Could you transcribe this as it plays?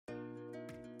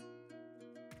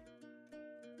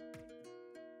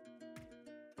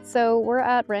So we're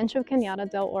at Rancho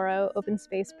Cañada del Oro Open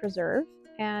Space Preserve,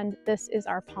 and this is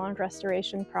our pond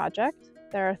restoration project.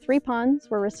 There are 3 ponds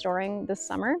we're restoring this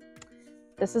summer.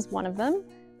 This is one of them.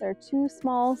 There are 2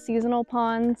 small seasonal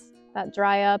ponds that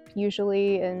dry up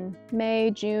usually in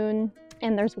May, June,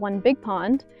 and there's one big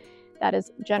pond that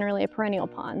is generally a perennial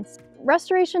pond.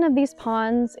 Restoration of these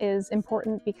ponds is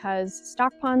important because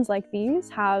stock ponds like these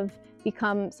have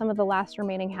become some of the last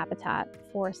remaining habitat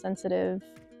for sensitive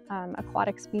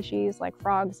aquatic species like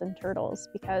frogs and turtles,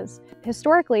 because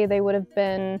historically they would have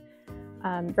been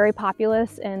very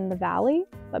populous in the valley,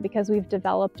 but because we've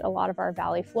developed a lot of our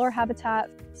valley floor habitat,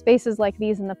 spaces like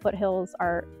these in the foothills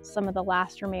are some of the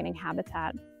last remaining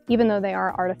habitat, even though they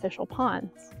are artificial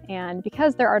ponds. And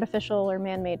because they're artificial or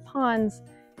man-made ponds,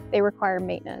 they require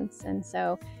maintenance. And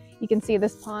so you can see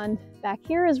this pond back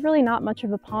here is really not much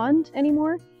of a pond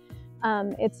anymore.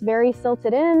 It's very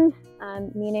silted in,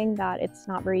 meaning that it's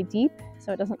not very deep,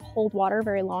 so it doesn't hold water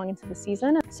very long into the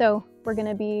season. So we're going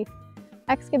to be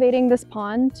excavating this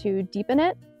pond to deepen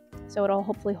it, so it'll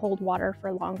hopefully hold water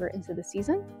for longer into the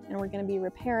season. And we're going to be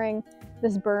repairing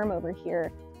this berm over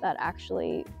here that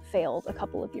actually failed a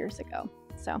couple of years ago.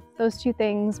 So those 2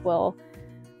 things will,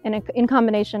 in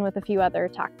combination with a few other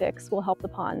tactics, will help the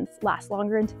ponds last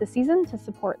longer into the season to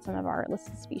support some of our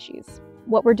listed species.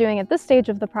 What we're doing at this stage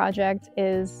of the project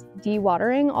is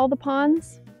dewatering all the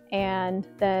ponds and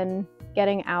then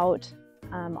getting out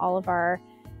all of our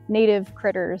native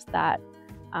critters that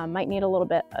might need a little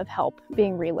bit of help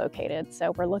being relocated.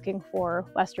 So we're looking for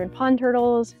western pond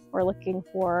turtles, we're looking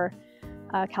for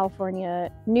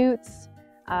California newts,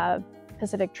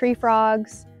 Pacific tree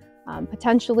frogs,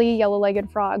 potentially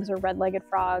yellow-legged frogs or red-legged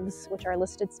frogs, which are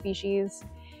listed species.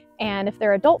 And if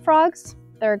they're adult frogs,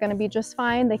 they're going to be just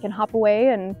fine. They can hop away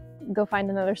and go find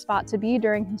another spot to be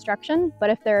during construction. But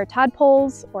if they're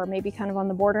tadpoles or maybe kind of on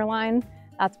the borderline,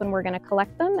 that's when we're going to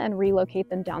collect them and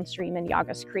relocate them downstream in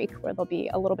Llagas Creek, where they'll be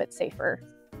a little bit safer.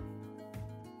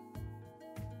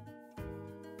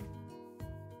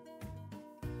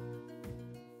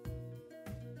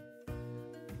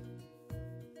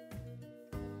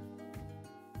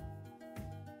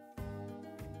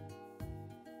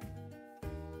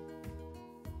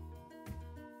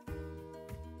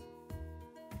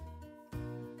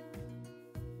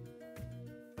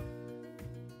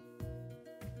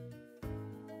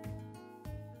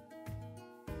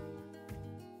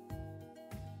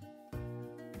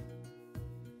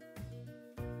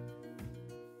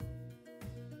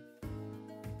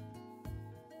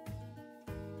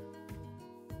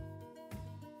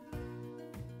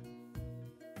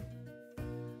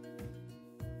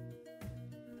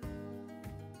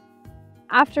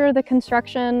 After the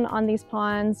construction on these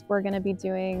ponds, we're going to be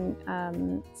doing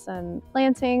some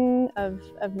planting of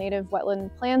native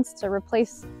wetland plants to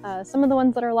replace some of the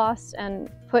ones that are lost and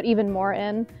put even more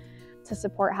in to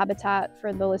support habitat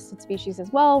for the listed species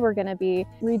as well. We're going to be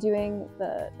redoing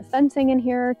the fencing in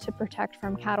here to protect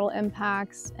from cattle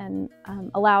impacts and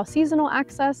allow seasonal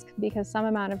access, because some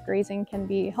amount of grazing can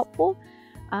be helpful.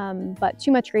 But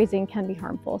too much grazing can be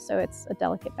harmful, so it's a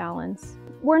delicate balance.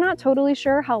 We're not totally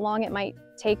sure how long it might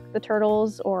take the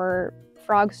turtles or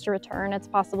frogs to return. It's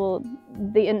possible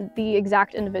the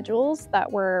exact individuals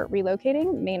that we're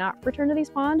relocating may not return to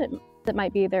these ponds. It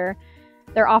might be their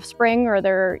offspring or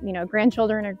their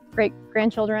grandchildren or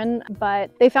great-grandchildren,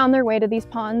 but they found their way to these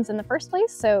ponds in the first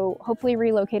place, so hopefully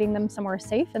relocating them somewhere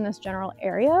safe in this general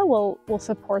area will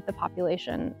support the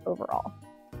population overall.